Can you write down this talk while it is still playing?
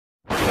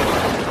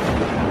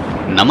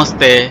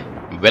నమస్తే,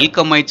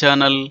 welcome my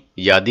channel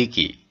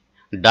యాదీకి.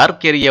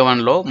 Dark area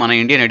 1లో మన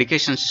Indian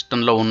education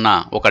సిస్టంలో ఉన్న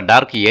ఒక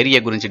డార్క్ ఏరియా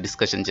గురించి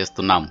డిస్కషన్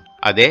చేస్తున్నాం.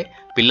 అదే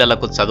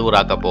పిల్లలకు చదువు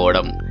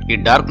రాకపోవడం. ఈ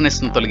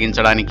డార్క్నెస్ను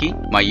తొలగించడానికి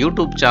మా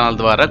యూట్యూబ్ ఛానల్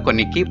ద్వారా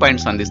కొన్ని కీ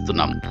పాయింట్స్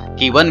అందిస్తున్నాం.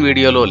 కీ 1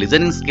 వీడియోలో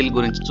లిజనింగ్ స్కిల్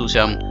గురించి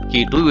చూసాం,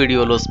 కీ 2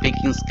 వీడియోలో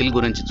స్పీకింగ్ స్కిల్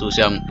గురించి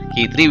చూసాం,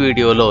 కీ 3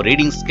 వీడియోలో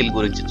రీడింగ్ స్కిల్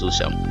గురించి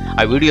చూసాం.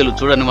 ఆ వీడియోలు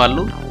చూడని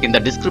వాళ్ళు కింద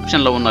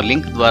డిస్క్రిప్షన్లో ఉన్న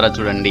లింక్ ద్వారా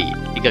చూడండి.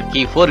 ఇక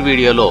కీ 4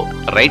 వీడియోలో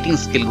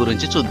రైటింగ్ స్కిల్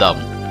గురించి చూద్దాం.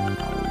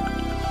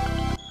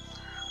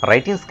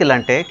 రైటింగ్ స్కిల్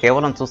అంటే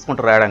కేవలం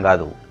చూసుకుంటూ రాయడం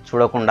కాదు,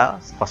 చూడకుండా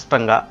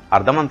స్పష్టంగా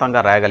అర్థవంతంగా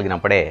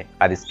రాయగలిగినప్పుడే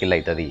అది స్కిల్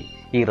అవుతుంది.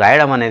 ఈ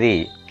రాయడం అనేది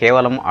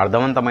కేవలం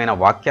అర్థవంతమైన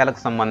వాక్యాలకు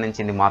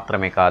సంబంధించింది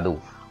మాత్రమే కాదు,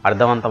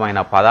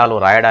 అర్థవంతమైన పదాలు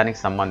రాయడానికి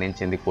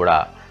సంబంధించింది కూడా.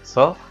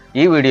 సో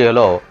ఈ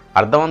వీడియోలో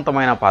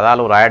అర్థవంతమైన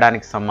పదాలు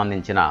రాయడానికి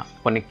సంబంధించిన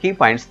కొన్ని కీ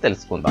పాయింట్స్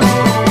తెలుసుకుందాం.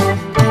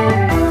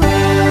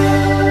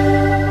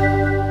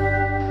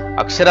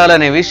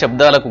 అక్షరాలనేవి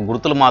శబ్దాలకు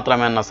గుర్తులు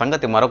మాత్రమే అన్న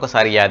సంగతి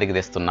మరొకసారి యాదికి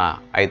తెస్తున్నా.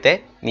 అయితే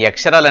ఈ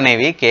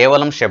అక్షరాలనేవి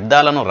కేవలం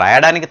శబ్దాలను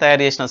రాయడానికి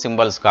తయారు చేసిన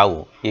సింబల్స్ కావు.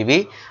 ఇవి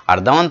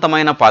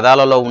అర్థవంతమైన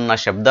పదాలలో ఉన్న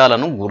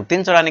శబ్దాలను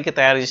గుర్తించడానికి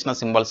తయారు చేసిన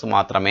సింబల్స్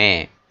మాత్రమే.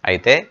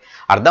 అయితే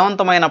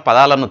అర్థవంతమైన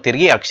పదాలను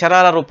తిరిగి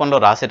అక్షరాల రూపంలో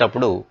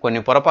రాసేటప్పుడు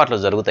కొన్ని పొరపాట్లు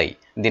జరుగుతాయి.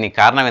 దీనికి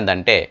కారణం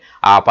ఏంటంటే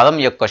ఆ పదం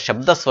యొక్క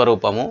శబ్ద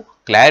స్వరూపము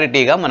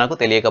క్లారిటీగా మనకు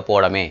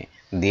తెలియకపోవడమే.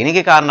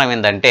 దీనికి కారణం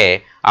ఏంటంటే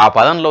ఆ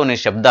పదంలోని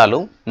శబ్దాలు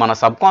మన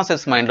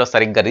సబ్కాన్షియస్ మైండ్లో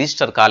సరిగ్గా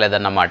రిజిస్టర్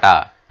కాలేదన్నమాట.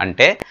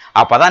 అంటే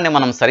ఆ పదాన్ని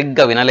మనం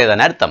సరిగ్గా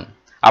వినలేదని అర్థం.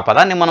 ఆ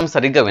పదాన్ని మనం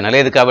సరిగ్గా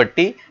వినలేదు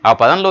కాబట్టి ఆ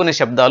పదంలోని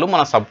శబ్దాలు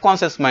మన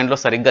సబ్కాన్షియస్ మైండ్లో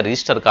సరిగ్గా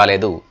రిజిస్టర్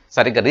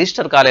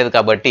కాలేదు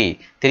కాబట్టి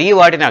తిరిగి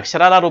వాటిని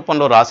అక్షరాల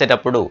రూపంలో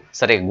రాసేటప్పుడు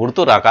సరిగ్గా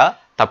గుర్తు రాక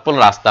తప్పులు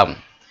రాస్తాం.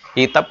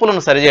 ఈ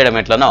తప్పులను సరిచేయడం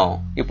ఎట్లనో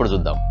ఇప్పుడు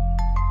చూద్దాం.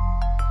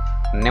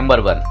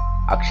 నెంబర్ 1,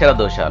 అక్షర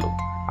దోషాలు.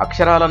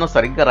 అక్షరాలను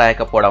సరిగ్గా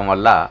రాయకపోవడం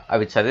వల్ల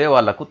అవి చదివే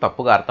వాళ్లకు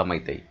తప్పుగా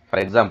అర్థమవుతాయి.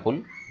 ఫర్ ఎగ్జాంపుల్,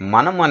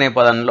 మనం అనే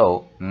పదంలో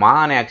మా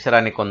అనే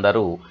అక్షరాన్ని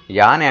కొందరు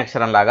యా అనే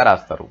అక్షరంలాగా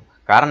రాస్తారు.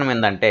 కారణం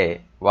ఏంటంటే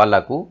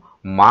వాళ్లకు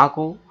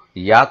మాకు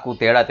యాకు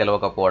తేడా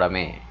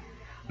తెలియకపోవడమే.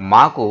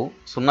 మాకు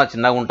 0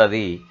 చిన్నగా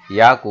ఉంటుంది,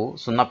 యాకు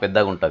 0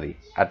 పెద్దగా ఉంటుంది.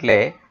 అట్లే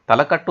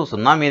తలకట్టు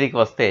 0 మీదికి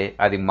వస్తే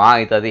అది మా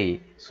అవుతుంది.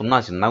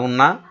 0 చిన్నగా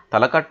ఉన్నా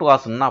తలకట్టు ఆ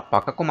 0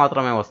 పక్కకు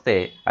మాత్రమే వస్తే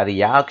అది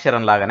యా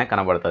అక్షరంలాగానే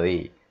కనబడుతుంది.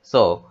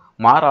 సో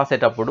మా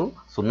రాసేటప్పుడు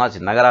 0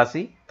 చిన్నగా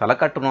రాసి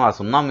తలకట్టును ఆ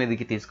 0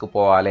 మీదికి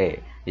తీసుకుపోవాలి.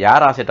 యా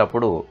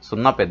రాసేటప్పుడు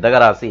 0 పెద్దగా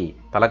రాసి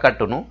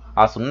తలకట్టును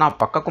ఆ 0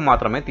 పక్కకు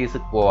మాత్రమే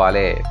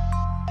తీసుకుపోవాలి.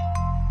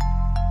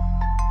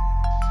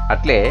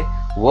 అట్లే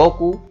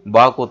ఓకు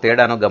బాకు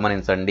తేడాను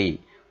గమనించండి.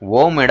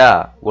 ఓ మెడ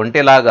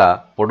ఒంటెలాగా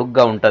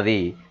పొడుగ్గా ఉంటుంది,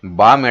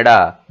 బా మెడ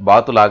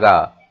బాతులాగా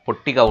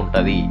పొట్టిగా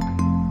ఉంటుంది.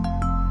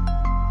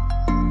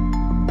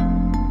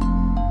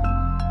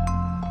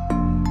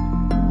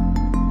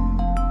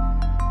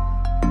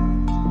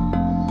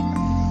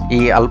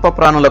 ఈ అల్ప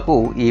ప్రాణులకు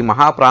ఈ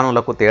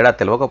మహాప్రాణులకు తేడా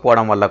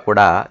తెలియకపోవడం వల్ల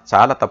కూడా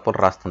చాలా తప్పులు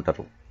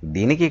రాస్తుంటారు.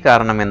 దీనికి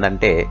కారణం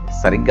ఏంటంటే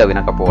సరిగ్గా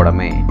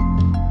వినకపోవడమే.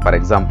 ఫర్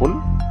ఎగ్జాంపుల్,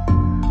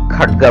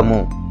 ఖడ్గము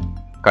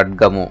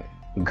ఖడ్గము,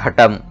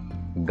 ఘటం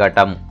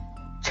ఘటం,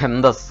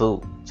 ఛందస్సు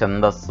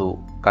ఛందస్సు,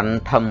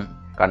 కంఠం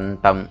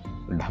కంఠం,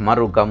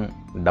 ఢమరుకం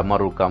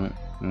డమరుకం,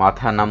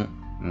 మథనం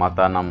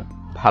మతనం,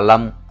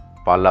 ఫలం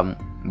ఫలం,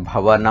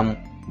 భవనం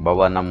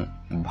భవనం,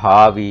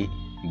 భావి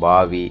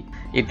బావి.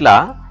 ఇట్లా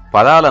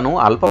పదాలను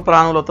అల్ప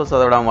ప్రాణులతో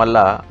చదవడం వల్ల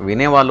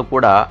వినేవాళ్ళు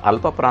కూడా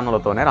అల్ప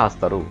ప్రాణులతోనే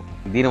రాస్తారు.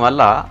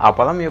 దీనివల్ల ఆ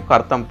పదం యొక్క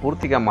అర్థం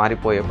పూర్తిగా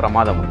మారిపోయే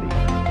ప్రమాదం ఉంది.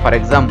 ఫర్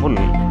ఎగ్జాంపుల్,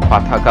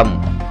 పథకం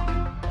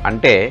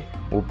అంటే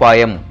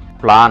ఉపాయం,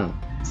 ప్లాన్,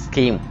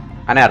 స్కీమ్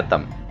అనే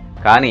అర్థం.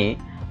 కానీ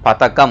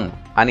పథకం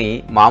అని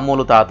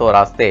మామూలు తాతో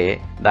రాస్తే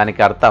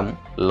దానికి అర్థం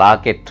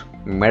లాకెట్,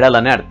 మెడల్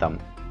అనే అర్థం.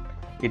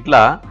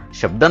 ఇట్లా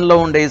శబ్దంలో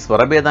ఉండే ఈ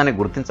స్వరభేదాన్ని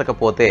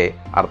గుర్తించకపోతే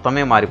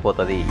అర్థమే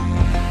మారిపోతుంది.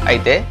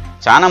 అయితే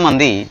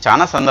చాలామంది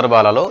చాలా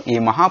సందర్భాలలో ఈ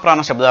మహాప్రాణ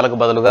శబ్దాలకు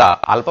బదులుగా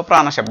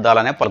అల్పప్రాణ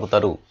శబ్దాలనే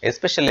పలుకుతారు.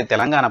 ఎస్పెషల్లీ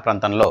తెలంగాణ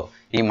ప్రాంతంలో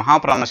ఈ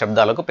మహాప్రాణ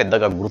శబ్దాలకు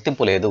పెద్దగా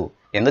గుర్తింపు లేదు.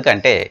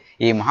 ఎందుకంటే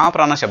ఈ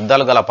మహాప్రాణ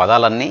శబ్దాలు గల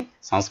పదాలన్నీ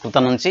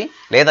సంస్కృతం నుంచి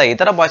లేదా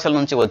ఇతర భాషల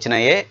నుంచి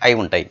వచ్చినయే అయి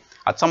ఉంటాయి.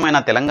 అచ్చమైన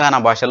తెలంగాణ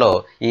భాషలో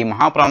ఈ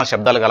మహాప్రాణ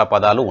శబ్దాలు గల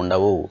పదాలు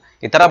ఉండవు.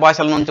 ఇతర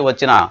భాషల నుంచి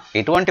వచ్చిన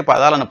ఇటువంటి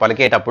పదాలను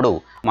పలికేటప్పుడు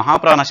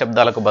మహాప్రాణ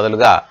శబ్దాలకు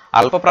బదులుగా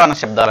అల్పప్రాణ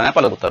శబ్దాలనే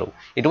పలుకుతారు.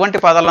 ఇటువంటి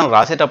పదాలను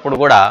రాసేటప్పుడు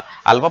కూడా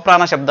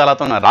అల్పప్రాణ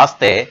శబ్దాలతో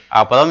రాస్తే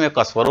ఆ పదం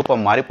యొక్క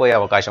స్వరూపం మారిపోయే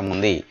అవకాశం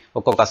ఉంది.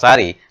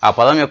 ఒక్కొక్కసారి ఆ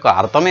పదం యొక్క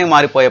అర్థమే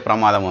మారిపోయే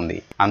ప్రమాదం ఉంది.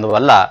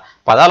 అందువల్ల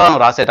పదాలను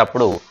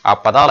రాసేటప్పుడు ఆ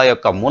పదాల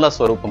యొక్క మూల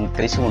స్వరూపం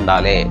తెలిసి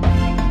ఉండాలి.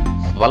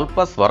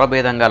 స్వల్ప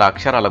స్వరభేదం గల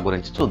అక్షరాల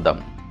గురించి చూద్దాం.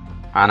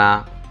 అన,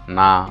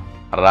 నా,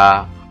 రా,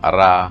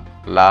 రా,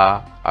 లా,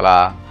 అలా,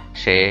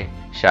 షే,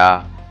 షా,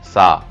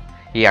 సా.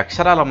 ఈ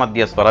అక్షరాల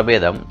మధ్య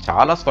స్వరభేదం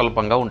చాలా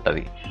స్వల్పంగా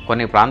ఉంటుంది.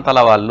 కొన్ని ప్రాంతాల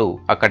వాళ్ళు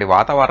అక్కడి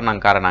వాతావరణం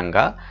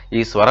కారణంగా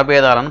ఈ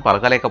స్వరభేదాలను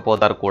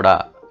పలకలేకపోతారు కూడా.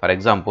 ఫర్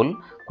ఎగ్జాంపుల్,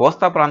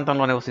 కోస్తా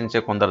ప్రాంతంలో నివసించే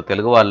కొందరు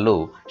తెలుగు వాళ్ళు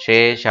షే,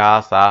 షా,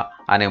 సా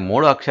అనే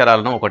 3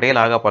 అక్షరాలను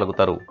ఒకటేలాగా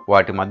పలుకుతారు.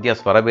 వాటి మధ్య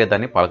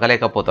స్వరభేదాన్ని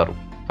పలకలేకపోతారు.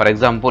 ఫర్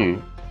ఎగ్జాంపుల్,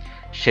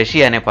 శశి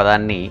అనే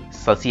పదాన్ని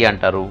శశి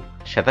అంటారు,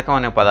 శతకం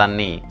అనే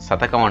పదాన్ని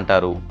శతకం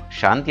అంటారు,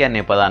 శాంతి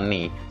అనే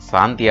పదాన్ని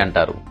శాంతి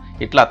అంటారు.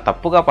 ఇట్లా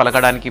తప్పుగా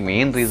పలకడానికి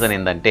మెయిన్ రీజన్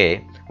ఏంటంటే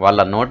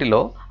వాళ్ళ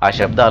నోటిలో ఆ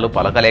శబ్దాలు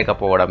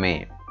పలకలేకపోవడమే.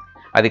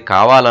 అది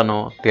కావాలనో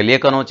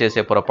తెలియకనో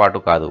చేసే పొరపాటు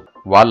కాదు,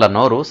 వాళ్ళ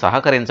నోరు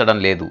సహకరించడం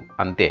లేదు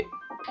అంతే.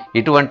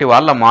 ఇటువంటి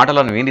వాళ్ళ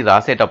మాటలను విని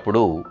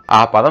రాసేటప్పుడు ఆ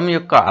పదం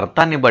యొక్క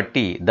అర్థాన్ని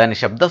బట్టి దాని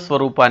శబ్ద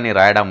స్వరూపాన్ని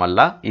రాయడం వల్ల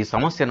ఈ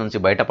సమస్య నుంచి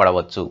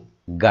బయటపడవచ్చు.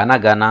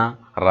 గనగన,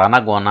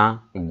 రణగొన,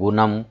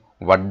 గుణం,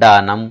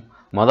 వడ్డానం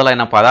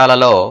మొదలైన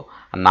పదాలలో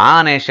నా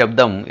అనే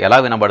శబ్దం ఎలా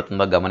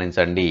వినబడుతుందో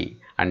గమనించండి.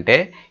 అంటే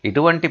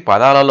ఇటువంటి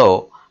పదాలలో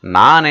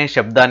నా అనే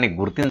శబ్దాన్ని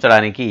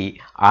గుర్తించడానికి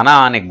అన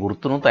అనే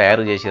గుర్తును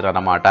తయారు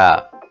చేసిరన్నమాట.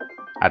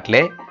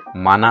 అట్లే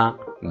మన,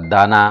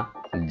 ధన,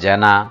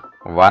 జన,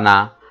 వన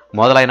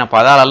మొదలైన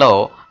పదాలలో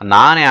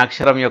నా అనే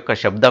అక్షరం యొక్క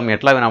శబ్దం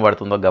ఎట్లా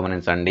వినబడుతుందో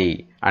గమనించండి.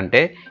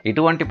 అంటే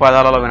ఇటువంటి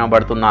పదాలలో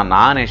వినబడుతున్న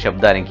నా అనే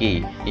శబ్దానికి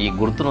ఈ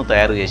గుర్తును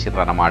తయారు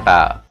చేసిరన్నమాట.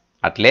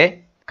 అట్లే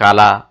కళ,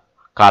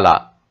 కళ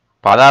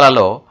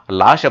పదాలలో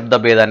లా శబ్ద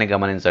భేదాన్ని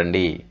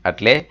గమనించండి.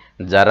 అట్లే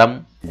జరం,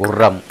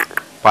 గుర్రం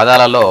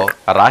పదాలలో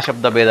రా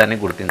శబ్ద భేదాన్ని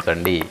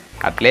గుర్తించండి.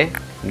 అట్లే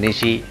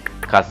నిషి,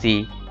 కసి,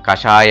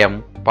 కషాయం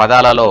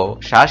పదాలలో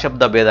షా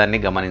శబ్ద భేదాన్ని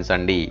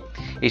గమనించండి.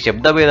 ఈ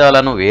శబ్ద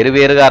భేదాలను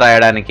వేరువేరుగా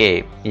రాయడానికే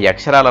ఈ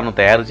అక్షరాలను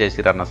తయారు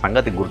చేసిరన్న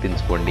సంగతి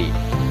గుర్తుంచుకోండి.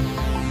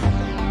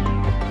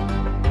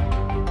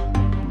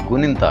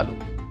 గుణింతాలు.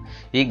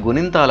 ఈ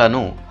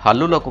గుణింతాలను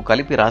హల్లులకు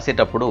కలిపి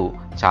రాసేటప్పుడు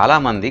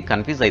చాలామంది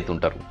కన్ఫ్యూజ్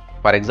అవుతుంటారు.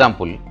 For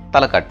example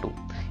తలకట్టు.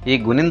 ఈ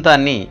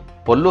గుణింతాన్ని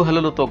పొల్లు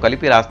హల్లులతో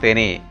కలిపి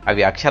రాస్తేనే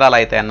అవి అక్షరాలు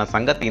అవుతాయన్న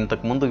సంగతి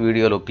ఇంతకుముందు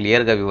వీడియోలో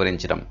క్లియర్గా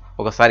వివరించడం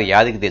ఒకసారి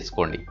యాదికి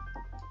తెచ్చుకోండి.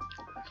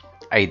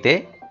 అయితే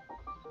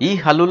ఈ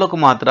హల్లులకు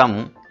మాత్రం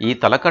ఈ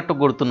తలకట్టు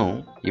గుర్తును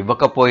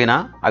ఇవ్వకపోయినా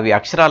అవి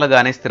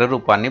అక్షరాలుగానే స్థిర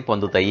రూపాన్ని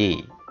పొందుతాయి.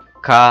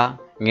 ఖ,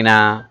 గిన,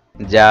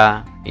 జ,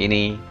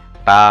 ఇని,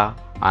 టా,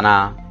 అన,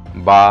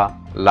 బా,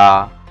 లా,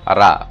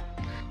 రా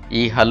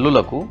ఈ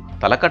హల్లులకు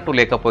తలకట్టు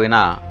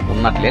లేకపోయినా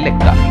ఉన్నట్లే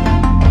లెక్క.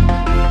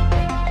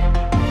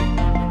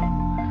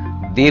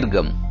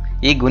 దీర్ఘం.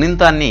 ఈ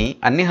గుణింతాన్ని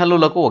అన్ని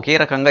హల్లులకు ఒకే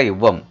రకంగా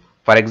ఇవ్వం.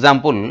 ఫర్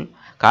ఎగ్జాంపుల్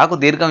కాకు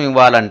దీర్ఘం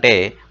ఇవ్వాలంటే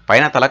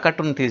పైన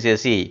తలకట్టును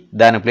తీసేసి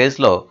దాని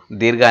ప్లేస్లో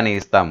దీర్ఘాన్ని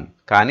ఇస్తాం.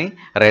 కానీ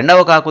రెండవ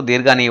కాకు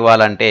దీర్ఘాన్ని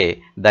ఇవ్వాలంటే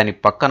దాని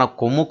పక్కన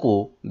కొమ్ముకు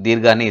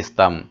దీర్ఘాన్ని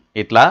ఇస్తాం.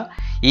 ఇట్లా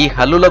ఈ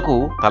హల్లులకు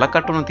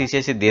తలకట్టును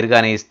తీసేసి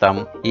దీర్ఘాన్ని ఇస్తాం,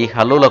 ఈ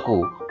హల్లులకు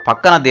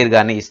పక్కన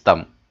దీర్ఘాన్ని ఇస్తాం.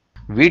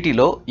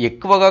 వీటిలో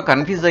ఎక్కువగా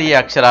కన్ఫ్యూజ్ అయ్యే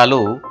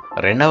అక్షరాలు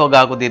రెండవ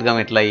గాకు దీర్ఘం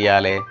ఎట్లా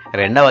ఇయ్యాలి,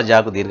 రెండవ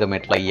జాకు దీర్ఘం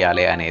ఎట్లా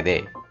ఇయ్యాలి అనేదే.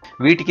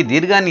 వీటికి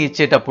దీర్ఘాన్ని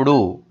ఇచ్చేటప్పుడు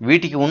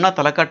వీటికి ఉన్న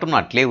తలకట్టును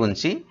అట్లే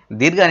ఉంచి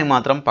దీర్ఘాన్ని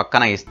మాత్రం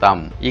పక్కన ఇస్తాం.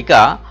 ఇక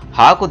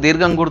హాకు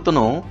దీర్ఘం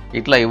గుర్తును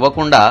ఇట్లా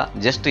ఇవ్వకుండా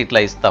జస్ట్ ఇట్లా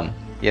ఇస్తాం.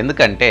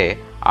 ఎందుకంటే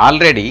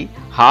ఆల్రెడీ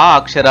హా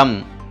అక్షరం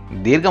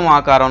దీర్ఘం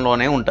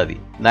ఆకారంలోనే ఉంటుంది,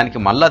 దానికి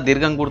మళ్ళా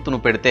దీర్ఘం గుర్తును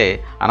పెడితే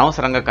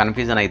అనవసరంగా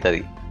కన్ఫ్యూజన్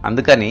అవుతుంది.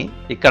 అందుకని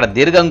ఇక్కడ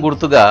దీర్ఘం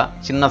గుర్తుగా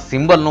చిన్న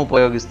సింబల్ను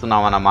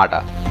ఉపయోగిస్తున్నాం అన్నమాట.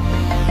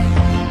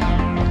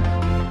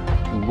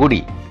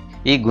 గుడి.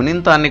 ఈ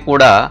గుణింతాన్ని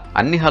కూడా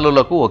అన్ని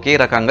హల్లులకు ఒకే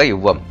రకంగా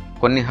ఇవ్వం.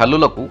 కొన్ని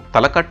హల్లులకు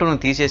తలకట్టును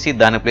తీసేసి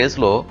దాని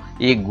ప్లేస్లో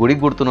ఈ గుడి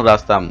గుర్తును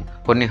రాస్తాం,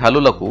 కొన్ని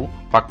హల్లులకు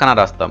పక్కన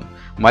రాస్తాం.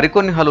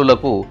 మరికొన్ని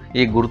హల్లులకు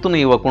ఈ గుర్తును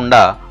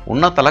ఇవ్వకుండా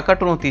ఉన్న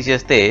తలకట్టును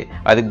తీసేస్తే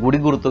అది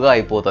గుడి గుర్తుగా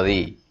అయిపోతుంది.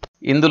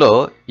 ఇందులో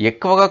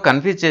ఎక్కువగా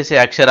కన్ఫ్యూజ్ చేసే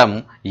అక్షరం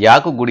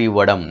యాకు గుడి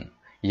ఇవ్వడం.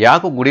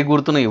 యాకు గుడి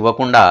గుర్తును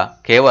ఇవ్వకుండా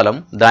కేవలం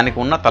దానికి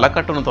ఉన్న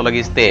తలకట్టును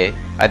తొలగిస్తే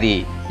అది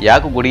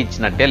యాకు గుడి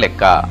ఇచ్చినట్టే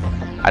లెక్క.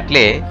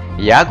 అట్లే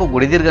యాకు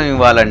గుడి దీర్ఘం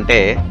ఇవ్వాలంటే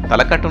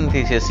తలకట్టును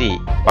తీసేసి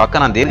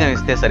పక్కన దీర్ఘం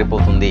ఇస్తే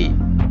సరిపోతుంది.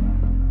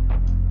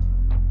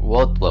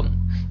 ఓత్వం.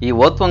 ఈ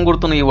ఓత్వం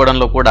గుర్తును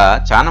ఇవ్వడంలో కూడా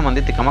చాలా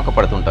మంది తికమక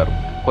పడుతుంటారు.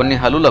 కొన్ని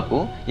హల్లులకు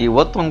ఈ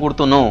ఓత్వం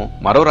గుర్తును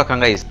మరో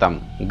రకంగా ఇస్తాం.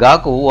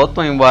 గాకు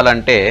ఓత్వం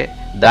ఇవ్వాలంటే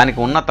దానికి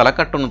ఉన్న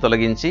తలకట్టును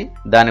తొలగించి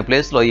దాని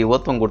ప్లేస్లో ఈ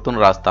ఓత్వం గుర్తును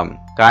రాస్తాం.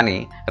 కానీ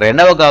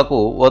రెండవ గాకు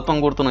ఓత్వం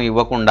గుర్తును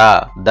ఇవ్వకుండా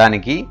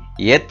దానికి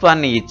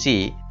ఏత్వాన్ని ఇచ్చి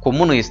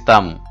కొమ్మును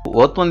ఇస్తాం.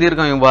 ఓత్వం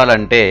దీర్ఘం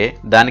ఇవ్వాలంటే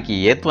దానికి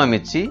ఏత్వం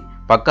ఇచ్చి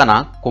పక్కన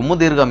కొమ్ము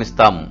దీర్ఘం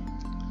ఇస్తాం.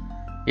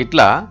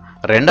 ఇట్లా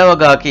రెండవ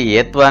గాకి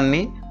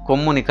ఏత్వాన్ని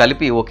కొమ్ముని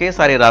కలిపి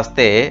ఒకేసారి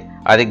రాస్తే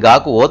అది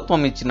గాకు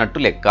ఓత్వం ఇచ్చినట్టు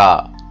లెక్క.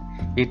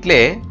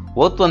 ఇట్లే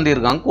ఓత్వం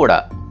దీర్ఘం కూడా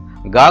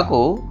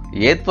గాకు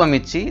ఏత్వం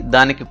ఇచ్చి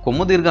దానికి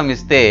కొమ్ము దీర్ఘం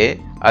ఇస్తే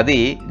అది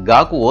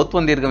గాకు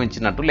ఓత్వం దీర్ఘం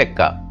ఇచ్చినట్టు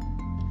లెక్క.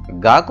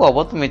 గాకు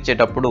అవత్వం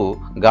ఇచ్చేటప్పుడు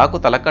గాకు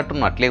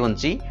తలకట్టును అట్లే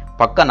ఉంచి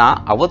పక్కన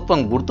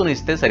అవత్వం గుర్తును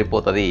ఇస్తే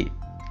సరిపోతుంది.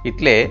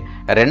 ఇట్లే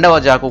రెండవ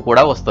జాకు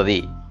కూడా వస్తుంది.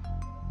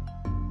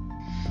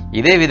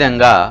 ఇదే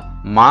విధంగా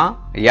మా,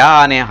 యా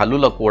అనే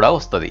హల్లులకు కూడా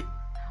వస్తుంది.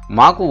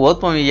 మాకు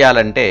ఓత్వం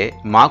ఇయ్యాలంటే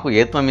మాకు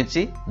ఏత్వం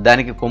ఇచ్చి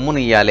దానికి కొమ్మును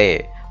ఇయ్యాలే.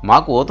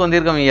 మాకు ఓత్వం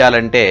దీర్ఘం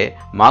ఇయ్యాలంటే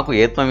మాకు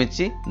ఏత్వం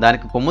ఇచ్చి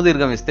దానికి కొమ్ము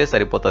దీర్ఘం ఇస్తే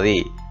సరిపోతుంది.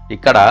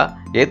 ఇక్కడ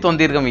ఏత్వం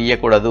దీర్ఘం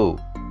ఇయ్యకూడదు,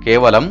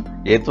 కేవలం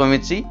ఏత్వం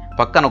ఇచ్చి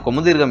పక్కన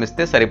కొమ్ము దీర్ఘం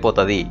ఇస్తే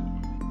సరిపోతుంది.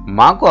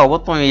 మాకు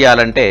అవత్వం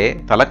ఇయ్యాలంటే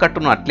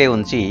తలకట్టును అట్లే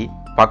ఉంచి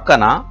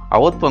పక్కన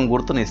అవత్వం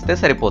గుర్తును ఇస్తే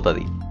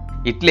సరిపోతుంది.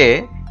 ఇట్లే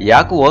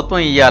యాకు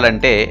ఓత్వం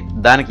ఇయ్యాలంటే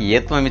దానికి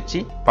ఏత్వం ఇచ్చి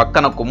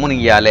పక్కన కొమ్ముని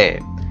ఇయ్యాలే.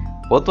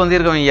 ఓత్వం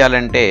దీర్ఘం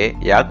ఇయ్యాలంటే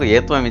యాకు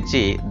ఏత్వం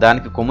ఇచ్చి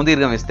దానికి కొమ్ము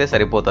దీర్ఘం ఇస్తే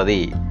సరిపోతుంది.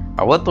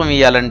 అవత్వం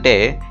ఇయ్యాలంటే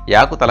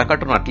యాకు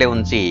తలకట్టును అట్లే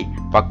ఉంచి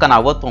పక్కన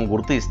అవత్వం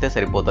గుర్తు ఇస్తే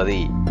సరిపోతుంది.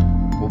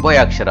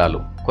 ఉభయాక్షరాలు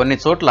కొన్ని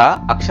చోట్ల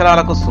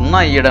అక్షరాలకు సున్నా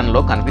ఇయ్యడంలో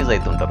కన్ఫ్యూజ్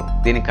అవుతుంటారు.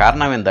 దీనికి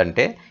కారణం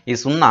ఏంటంటే ఈ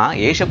సున్నా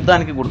ఏ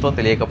శబ్దానికి గుర్తో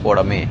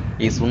తెలియకపోవడమే.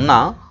 ఈ సున్నా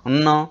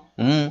ఉన్న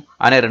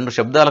అనే 2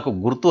 శబ్దాలకు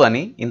గుర్తు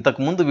అని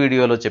ఇంతకుముందు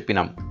వీడియోలో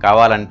చెప్పినాం.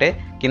 కావాలంటే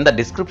కింద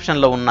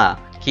డిస్క్రిప్షన్లో ఉన్న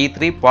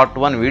KEY-3 పార్ట్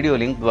 1 వీడియో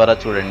లింక్ ద్వారా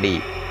చూడండి.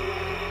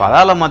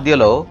 పదాల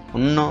మధ్యలో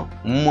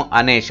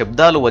అనే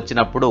శబ్దాలు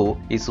వచ్చినప్పుడు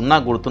ఈ సున్నా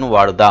గుర్తును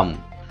వాడుదాం.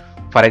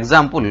 ఫర్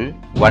ఎగ్జాంపుల్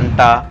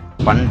వంట,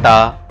 పంట,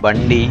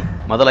 బండి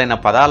మొదలైన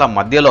పదాల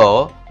మధ్యలో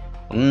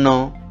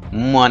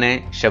అనే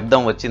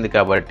శబ్దం వచ్చింది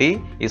కాబట్టి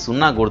ఈ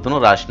సున్నా గుర్తును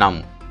రాసినాం.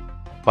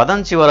 పదం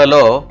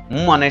చివరలో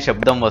అనే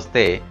శబ్దం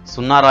వస్తే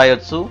సున్నా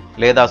రాయొచ్చు,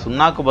 లేదా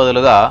సున్నాకు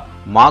బదులుగా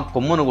మా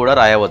కొమ్మును కూడా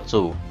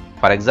రాయవచ్చు.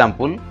 ఫర్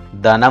ఎగ్జాంపుల్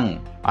ధనం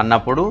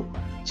అన్నప్పుడు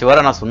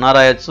చివరన సున్నా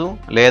రాయొచ్చు,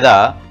 లేదా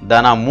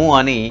ధనము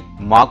అని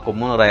మా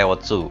కొమ్మును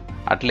రాయవచ్చు.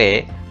 అట్లే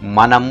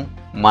మనం,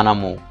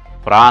 మనము,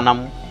 ప్రాణం,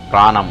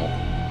 ప్రాణము.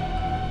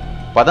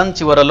 పదం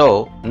చివరలో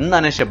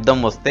అనే శబ్దం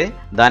వస్తే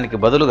దానికి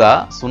బదులుగా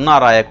సున్నా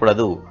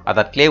రాయకూడదు,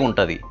 అదట్లే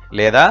ఉంటుంది.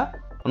 లేదా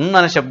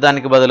అనే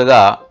శబ్దానికి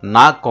బదులుగా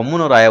నా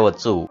కొమ్మును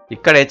రాయవచ్చు.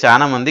 ఇక్కడే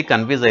చాలా మంది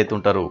కన్ఫ్యూజ్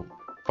అవుతుంటారు.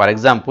 ఫర్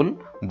ఎగ్జాంపుల్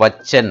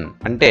వచ్చెన్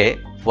అంటే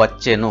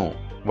వచ్చెను,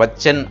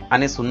 వచ్చెన్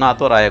అని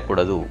సున్నాతో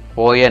రాయకూడదు.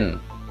 పోయెన్,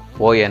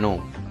 పోయెను.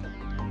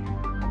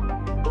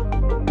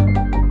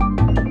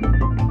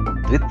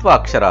 ద్విత్వ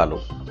అక్షరాలు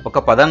ఒక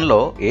పదంలో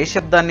ఏ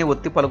శబ్దాన్ని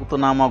ఒత్తి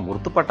పలుకుతున్నామో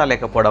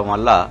గుర్తుపట్టలేకపోవడం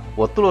వల్ల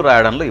ఒత్తులు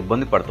రాయడంలో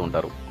ఇబ్బంది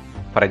పడుతుంటారు.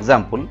 ఫర్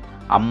ఎగ్జాంపుల్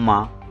అమ్మ,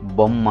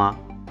 బొమ్మ,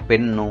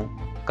 పెన్ను,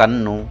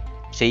 కన్ను,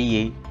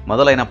 చెయ్యి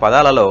మొదలైన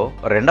పదాలలో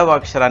 2వ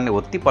అక్షరాన్ని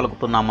ఒత్తి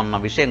పలుకుతున్నామన్న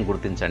విషయం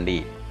గుర్తించండి.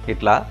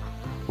 ఇట్లా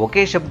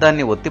ఒకే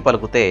శబ్దాన్ని ఒత్తి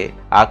పలుకుతే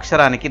ఆ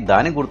అక్షరానికి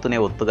దాని గుర్తునే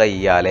ఒత్తుగా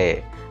ఇయ్యాలే.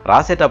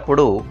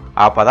 రాసేటప్పుడు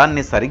ఆ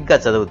పదాన్ని సరిగ్గా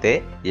చదివితే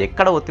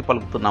ఎక్కడ ఒత్తి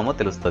పలుకుతున్నామో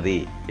తెలుస్తుంది.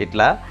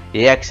 ఇట్లా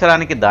ఏ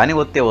అక్షరానికి దాని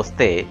ఒత్తే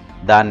వస్తే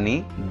దాన్ని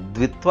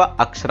ద్విత్వ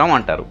అక్షరం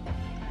అంటారు.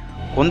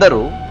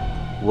 కొందరు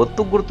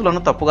ఒత్తు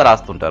గుర్తులను తప్పుగా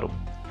రాస్తుంటారు.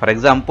 ఫర్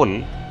ఎగ్జాంపుల్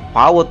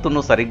పా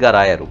ఒత్తును సరిగ్గా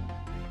రాయరు.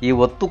 ఈ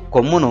ఒత్తు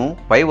కొమ్మును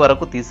పై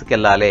వరకు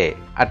తీసుకెళ్లాలే.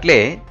 అట్లే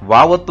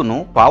వావత్తును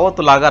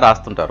పావత్తులాగా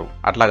రాస్తుంటారు.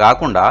 అట్లా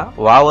కాకుండా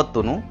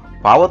వావత్తును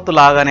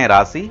పావత్తులాగానే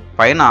రాసి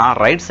పైన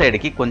రైట్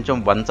సైడ్కి కొంచెం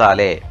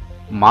వంచాలే.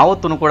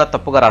 మావత్తును కూడా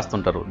తప్పుగా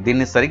రాస్తుంటారు.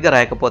 దీన్ని సరిగ్గా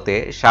రాయకపోతే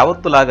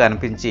షావత్తులాగా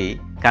అనిపించి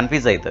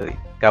కన్ఫ్యూజ్ అవుతుంది.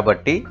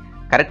 కాబట్టి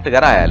కరెక్ట్గా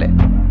రాయాలి.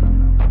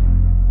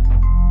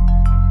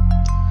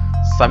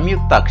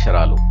 సంయుక్త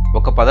అక్షరాలు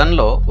ఒక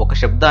పదంలో ఒక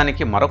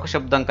శబ్దానికి మరొక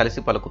శబ్దం కలిసి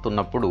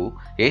పలుకుతున్నప్పుడు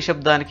ఏ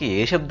శబ్దానికి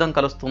ఏ శబ్దం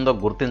కలుస్తుందో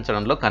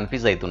గుర్తించడంలో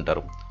కన్ఫ్యూజ్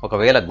అవుతుంటారు.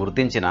 ఒకవేళ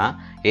గుర్తించినా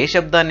ఏ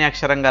శబ్దాన్ని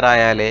అక్షరంగా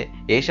రాయాలి,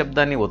 ఏ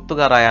శబ్దాన్ని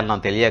ఒత్తుగా రాయాలన్నా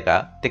తెలియక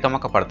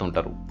తికమక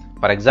పడుతుంటారు.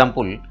 ఫర్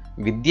ఎగ్జాంపుల్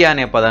విద్య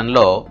అనే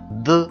పదంలో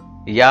ద్,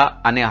 యా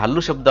అనే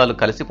హల్లు శబ్దాలు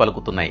కలిసి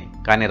పలుకుతున్నాయి.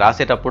 కానీ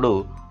రాసేటప్పుడు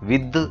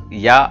విద్,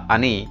 యా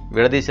అని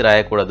విడదీసి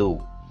రాయకూడదు.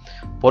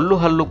 పొల్లు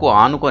హల్లుకు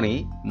ఆనుకొని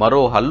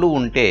మరో హల్లు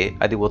ఉంటే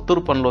అది ఒత్తు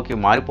రూపంలోకి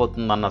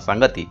మారిపోతుందన్న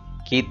సంగతి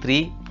KEY-3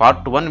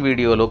 పార్ట్ 1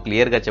 వీడియోలో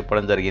క్లియర్గా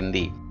చెప్పడం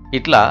జరిగింది.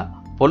 ఇట్లా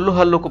పొల్లు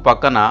హల్లుకు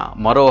పక్కన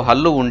మరో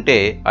హల్లు ఉంటే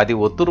అది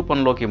ఒత్తు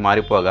రూపంలోకి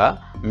మారిపోగా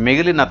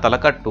మిగిలిన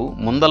తలకట్టు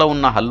ముందల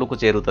ఉన్న హల్లుకు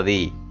చేరుతుంది.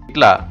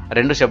 ఇట్లా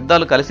 2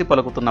 శబ్దాలు కలిసి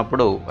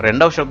పలుకుతున్నప్పుడు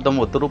 2వ శబ్దం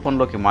ఒత్తు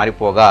రూపంలోకి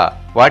మారిపోగా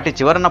వాటి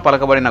చివరన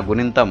పలకబడిన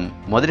గుణింతం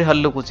మొదటి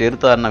హల్లుకు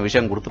చేరుతుందన్న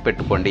విషయం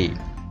గుర్తుపెట్టుకోండి.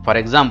 ఫర్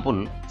ఎగ్జాంపుల్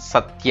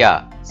సత్య,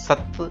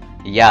 సత్,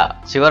 యా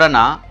చివరన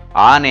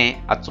ఆనే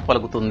అచ్చు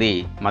పలుకుతుంది.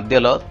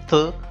 మధ్యలో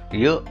థ్,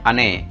 యు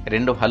అనే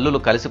 2 హల్లులు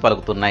కలిసి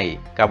పలుకుతున్నాయి.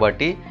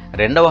 కాబట్టి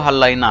 2వ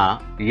హల్లు అయిన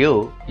యు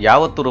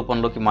యావత్తు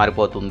రూపంలోకి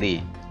మారిపోతుంది.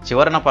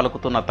 చివరన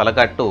పలుకుతున్న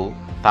తలకట్టు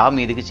తా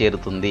మీదికి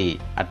చేరుతుంది.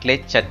 అట్లే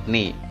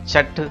చట్నీ,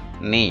 చట్,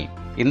 నీ.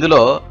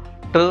 ఇందులో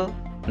ట్,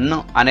 న్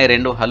అనే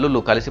 2 హల్లులు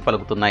కలిసి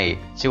పలుకుతున్నాయి.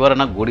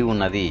 చివరన గుడి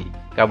ఉన్నది.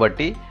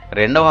 కాబట్టి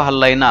 2వ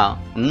హల్లు అయిన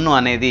న్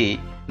అనేది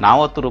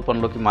నావత్తు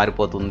రూపంలోకి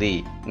మారిపోతుంది.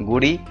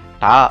 గుడి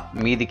టా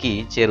మీదికి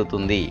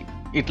చేరుతుంది.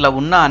 ఇట్లా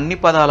ఉన్న అన్ని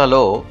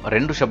పదాలలో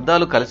 2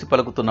 శబ్దాలు కలిసి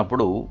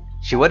పలుకుతున్నప్పుడు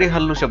చివరి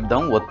హల్లు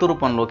శబ్దం ఒత్తు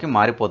రూపంలోకి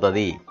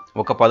మారిపోతుంది.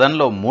 ఒక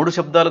పదంలో 3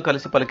 శబ్దాలు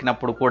కలిసి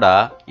పలికినప్పుడు కూడా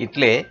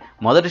ఇట్లే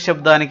మొదటి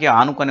శబ్దానికి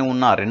ఆనుకొని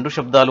ఉన్న 2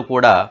 శబ్దాలు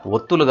కూడా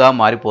ఒత్తులుగా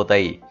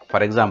మారిపోతాయి.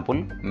 ఫర్ ఎగ్జాంపుల్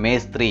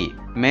మేస్త్రి,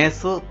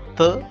 మేసు,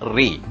 త,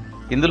 రి.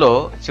 ఇందులో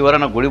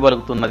చివరన గుడి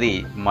పలుకుతున్నది.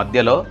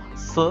 మధ్యలో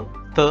స్,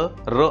 త,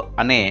 రు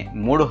అనే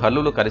 3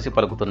 హల్లులు కలిసి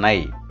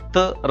పలుకుతున్నాయి.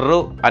 త, రు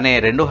అనే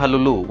 2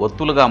 హల్లులు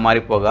ఒత్తులుగా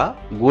మారిపోగా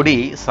గుడి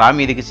సా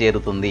మీదికి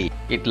చేరుతుంది.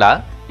 ఇట్లా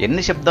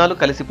ఎన్ని శబ్దాలు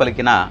కలిసి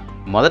పలికినా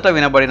మొదట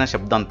వినబడిన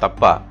శబ్దం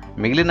తప్ప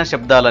మిగిలిన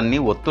శబ్దాలన్నీ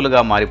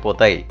ఒత్తులుగా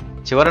మారిపోతాయి.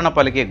 చివరన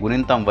పలికే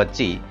గుణింతం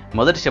వచ్చి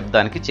మొదటి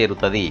శబ్దానికి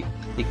చేరుతుంది.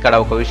 ఇక్కడ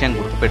ఒక విషయం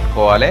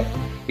గుర్తుపెట్టుకోవాలి.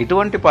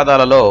 ఇటువంటి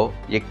పదాలలో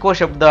ఎక్కువ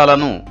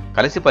శబ్దాలను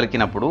కలిసి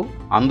పలికినప్పుడు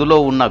అందులో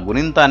ఉన్న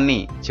గుణింతాన్ని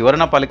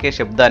చివరన పలికే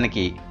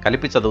శబ్దానికి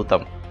కలిపి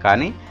చదువుతాం.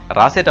 కానీ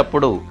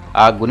రాసేటప్పుడు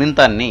ఆ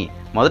గుణింతాన్ని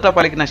మొదట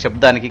పలికిన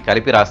శబ్దానికి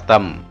కలిపి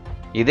రాస్తాం.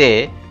 ఇదే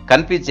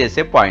కన్ఫ్యూజ్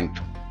చేసే పాయింట్.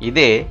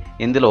 ఇదే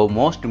ఇందులో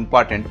మోస్ట్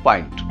ఇంపార్టెంట్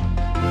పాయింట్.